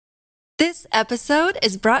This episode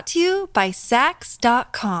is brought to you by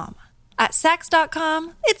Sax.com. At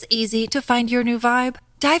Sax.com, it's easy to find your new vibe.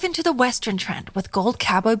 Dive into the Western trend with gold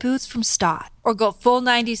cowboy boots from Stott, or go full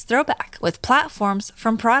 90s throwback with platforms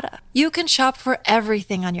from Prada. You can shop for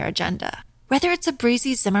everything on your agenda, whether it's a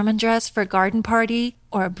breezy Zimmermann dress for a garden party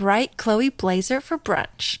or a bright Chloe blazer for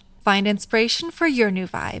brunch. Find inspiration for your new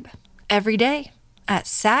vibe every day at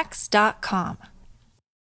Sax.com.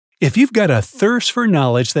 If you've got a thirst for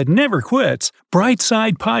knowledge that never quits,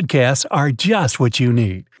 Brightside Podcasts are just what you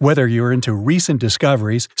need. Whether you're into recent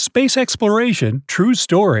discoveries, space exploration, true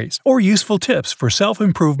stories, or useful tips for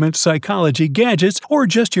self-improvement, psychology, gadgets, or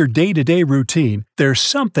just your day-to-day routine, there's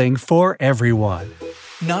something for everyone.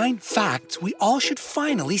 9 facts we all should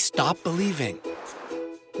finally stop believing.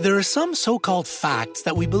 There are some so-called facts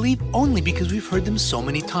that we believe only because we've heard them so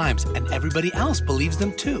many times and everybody else believes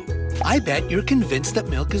them too. I bet you're convinced that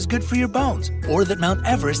milk is good for your bones or that Mount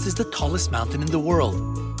Everest is the tallest mountain in the world.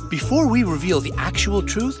 Before we reveal the actual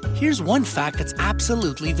truth, here's one fact that's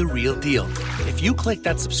absolutely the real deal. If you click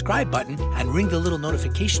that subscribe button and ring the little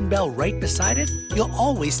notification bell right beside it, you'll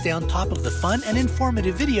always stay on top of the fun and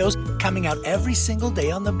informative videos coming out every single day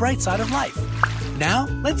on the bright side of life. Now,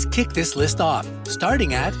 let's kick this list off,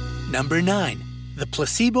 starting at number 9. The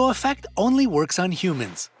placebo effect only works on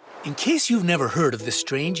humans. In case you've never heard of this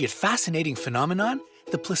strange yet fascinating phenomenon,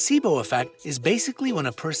 the placebo effect is basically when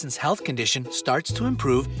a person's health condition starts to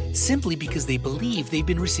improve simply because they believe they've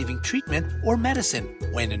been receiving treatment or medicine,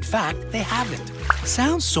 when in fact they haven't.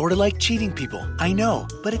 Sounds sort of like cheating people, I know,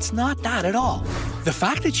 but it's not that at all. The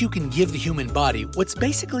fact that you can give the human body what's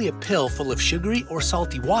basically a pill full of sugary or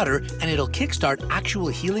salty water and it'll kickstart actual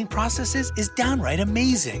healing processes is downright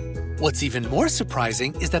amazing. What's even more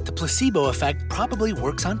surprising is that the placebo effect probably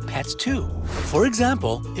works on pets too. For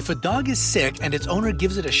example, if a dog is sick and its owner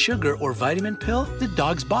gives it a sugar or vitamin pill, the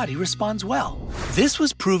dog's body responds well. This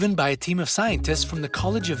was proven by a team of scientists from the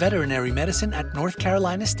College of Veterinary Medicine at North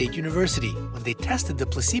Carolina State University when they tested the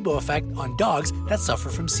placebo effect on dogs that suffer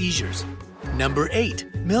from seizures. Number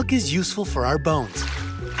 8. Milk is useful for our bones.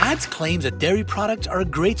 Ads claim that dairy products are a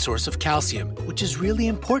great source of calcium, which is really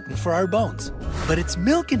important for our bones. But it's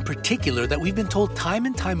milk in particular that we've been told time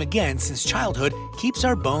and time again since childhood keeps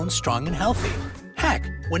our bones strong and healthy. Heck,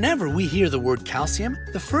 whenever we hear the word calcium,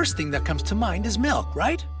 the first thing that comes to mind is milk,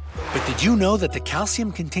 right? But did you know that the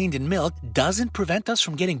calcium contained in milk doesn't prevent us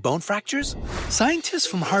from getting bone fractures? Scientists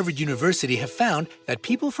from Harvard University have found that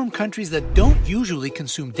people from countries that don't usually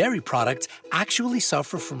consume dairy products actually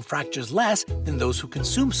suffer from fractures less than those who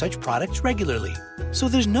consume such products regularly. So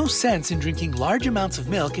there's no sense in drinking large amounts of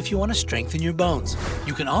milk if you want to strengthen your bones.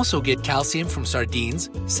 You can also get calcium from sardines,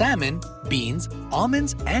 salmon, beans,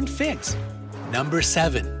 almonds, and figs. Number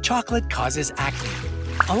 7. Chocolate causes acne.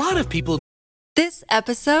 A lot of people. This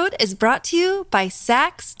episode is brought to you by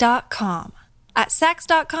Sax.com. At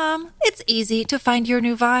Sax.com, it's easy to find your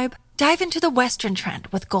new vibe. Dive into the Western trend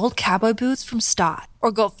with gold cowboy boots from Stott, or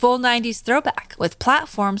go full 90s throwback with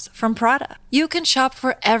platforms from Prada. You can shop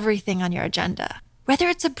for everything on your agenda, whether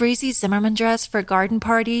it's a breezy Zimmermann dress for a garden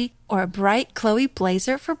party or a bright Chloe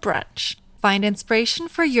blazer for brunch. Find inspiration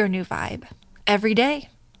for your new vibe every day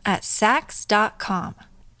at Sax.com.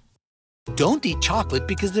 Don't eat chocolate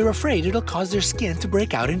because they're afraid it'll cause their skin to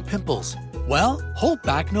break out in pimples. Well, hold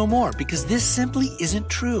back no more because this simply isn't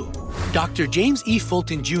true. Dr. James E.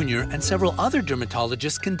 Fulton Jr. and several other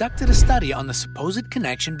dermatologists conducted a study on the supposed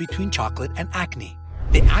connection between chocolate and acne.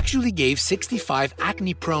 They actually gave 65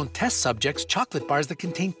 acne-prone test subjects chocolate bars that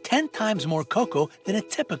contained 10 times more cocoa than a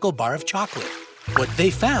typical bar of chocolate. What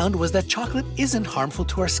they found was that chocolate isn't harmful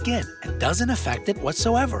to our skin and doesn't affect it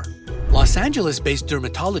whatsoever. Los Angeles-based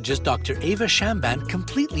dermatologist Dr. Ava Shamban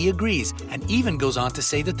completely agrees and even goes on to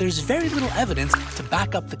say that there's very little evidence to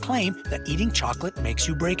back up the claim that eating chocolate makes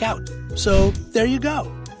you break out. So, there you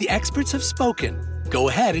go. The experts have spoken. Go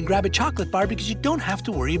ahead and grab a chocolate bar because you don't have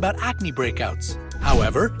to worry about acne breakouts.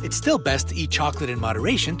 However, it's still best to eat chocolate in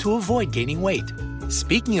moderation to avoid gaining weight.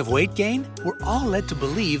 Speaking of weight gain, we're all led to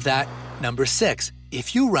believe that Number 6.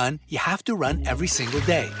 If you run, you have to run every single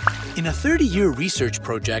day. In a 30-year research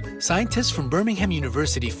project, scientists from Birmingham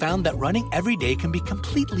University found that running every day can be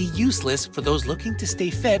completely useless for those looking to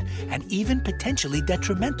stay fit and even potentially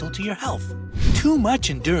detrimental to your health. Too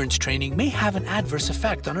much endurance training may have an adverse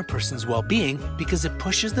effect on a person's well-being because it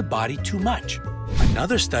pushes the body too much.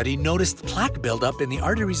 Another study noticed plaque buildup in the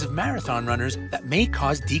arteries of marathon runners that may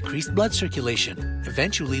cause decreased blood circulation,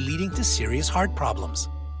 eventually leading to serious heart problems.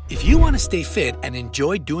 If you want to stay fit and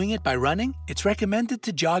enjoy doing it by running, it's recommended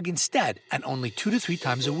to jog instead and only 2 to 3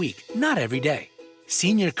 times a week, not every day.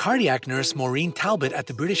 Senior cardiac nurse Maureen Talbot at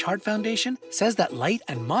the British Heart Foundation says that light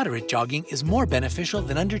and moderate jogging is more beneficial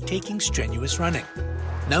than undertaking strenuous running.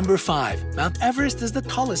 Number 5. Mount Everest is the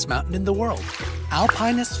tallest mountain in the world.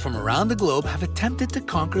 Alpinists from around the globe have attempted to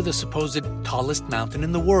conquer the supposed tallest mountain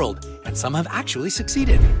in the world, and some have actually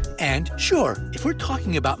succeeded. And sure, if we're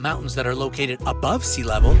talking about mountains that are located above sea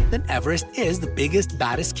level, then Everest is the biggest,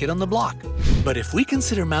 baddest kid on the block. But if we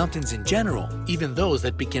consider mountains in general, even those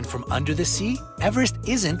that begin from under the sea, Everest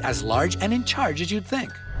isn't as large and in charge as you'd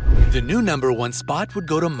think. The new number 1 spot would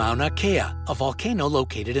go to Mauna Kea, a volcano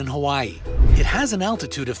located in Hawaii. It has an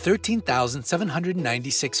altitude of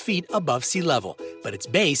 13,796 feet above sea level, but its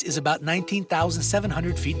base is about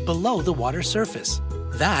 19,700 feet below the water surface.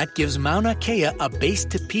 That gives Mauna Kea a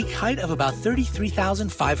base-to-peak height of about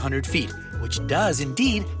 33,500 feet, which does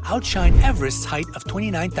indeed outshine Everest's height of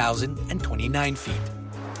 29,029 feet.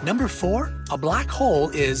 Number 4, a black hole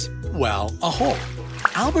is, well, a hole.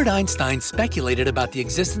 Albert Einstein speculated about the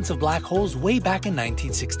existence of black holes way back in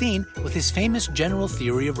 1916 with his famous general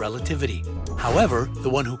theory of relativity. However, the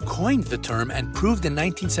one who coined the term and proved in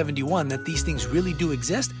 1971 that these things really do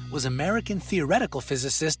exist was American theoretical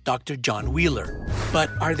physicist Dr. John Wheeler. But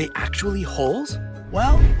are they actually holes?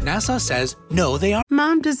 Well, NASA says no, they aren't.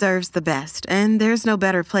 Mom deserves the best, and there's no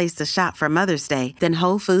better place to shop for Mother's Day than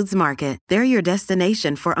Whole Foods Market. They're your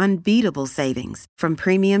destination for unbeatable savings, from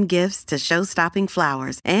premium gifts to show-stopping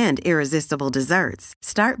flowers and irresistible desserts.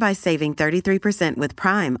 Start by saving 33% with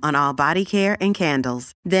Prime on all body care and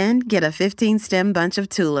candles. Then get a 15-stem bunch of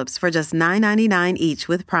tulips for just $9.99 each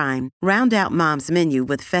with Prime. Round out Mom's menu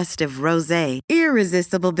with festive rosé,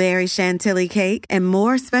 irresistible berry chantilly cake, and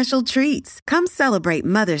more special treats. Come celebrate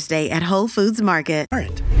Mother's Day at Whole Foods Market.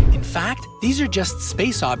 In fact, these are just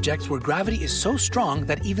space objects where gravity is so strong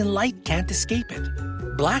that even light can't escape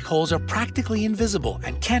it. Black holes are practically invisible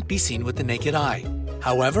and can't be seen with the naked eye.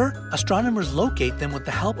 However, astronomers locate them with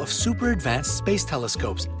the help of super advanced space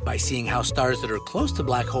telescopes by seeing how stars that are close to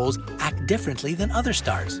black holes act differently than other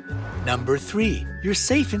stars. Number 3, you're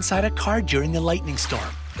safe inside a car during a lightning storm.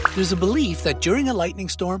 There's a belief that during a lightning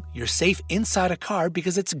storm, you're safe inside a car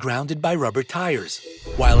because it's grounded by rubber tires.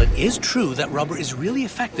 While it is true that rubber is really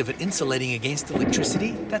effective at insulating against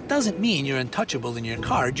electricity, that doesn't mean you're untouchable in your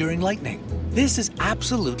car during lightning. This is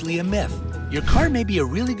absolutely a myth. Your car may be a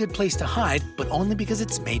really good place to hide, but only because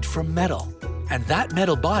it's made from metal. And that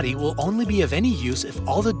metal body will only be of any use if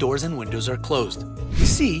all the doors and windows are closed. You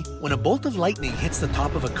see, when a bolt of lightning hits the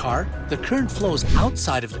top of a car, the current flows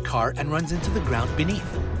outside of the car and runs into the ground beneath.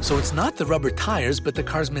 So it's not the rubber tires, but the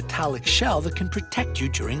car's metallic shell that can protect you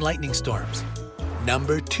during lightning storms.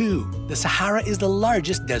 Number 2, the Sahara is the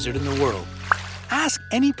largest desert in the world. Ask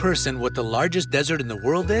any person what the largest desert in the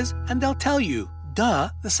world is, and they'll tell you, duh,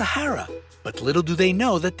 the Sahara. But little do they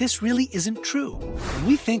know that this really isn't true. When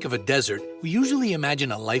we think of a desert, we usually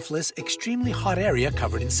imagine a lifeless, extremely hot area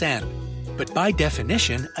covered in sand. But by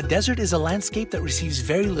definition, a desert is a landscape that receives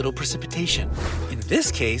very little precipitation. In this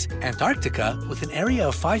case, Antarctica, with an area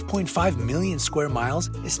of 5.5 million square miles,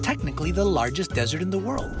 is technically the largest desert in the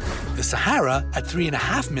world. The Sahara, at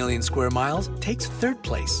 3.5 million square miles, takes 3rd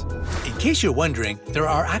place. In case you're wondering, there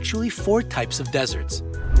are actually 4 types of deserts.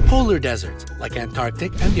 Polar deserts, like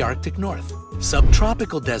Antarctic and the Arctic North.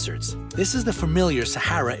 Subtropical deserts. This is the familiar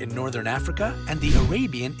Sahara in northern Africa and the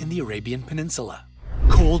Arabian in the Arabian Peninsula.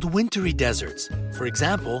 Cold wintry deserts. For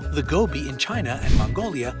example, the Gobi in China and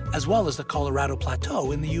Mongolia, as well as the Colorado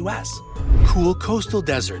Plateau in the US. Cool coastal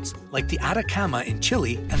deserts, like the Atacama in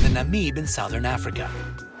Chile and the Namib in southern Africa.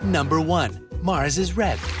 Number 1. Mars is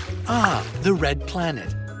red. Ah, the red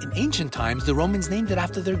planet. In ancient times, the Romans named it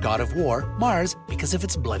after their god of war, Mars, because of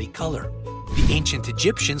its bloody color. The ancient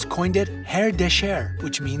Egyptians coined it Her Desher,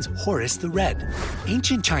 which means Horus the Red.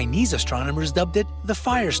 Ancient Chinese astronomers dubbed it the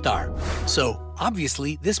Fire Star. So,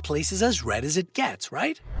 obviously, this place is as red as it gets,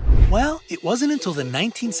 right? Well, it wasn't until the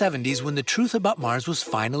 1970s when the truth about Mars was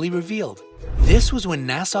finally revealed. This was when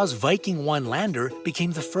NASA's Viking 1 lander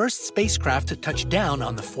became the first spacecraft to touch down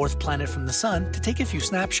on the 4th planet from the Sun to take a few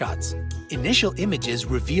snapshots. Initial images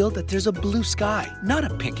revealed that there's a blue sky, not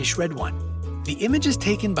a pinkish red one. The images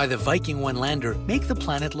taken by the Viking 1 lander make the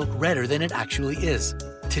planet look redder than it actually is.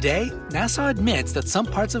 Today, NASA admits that some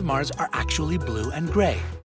parts of Mars are actually blue and gray.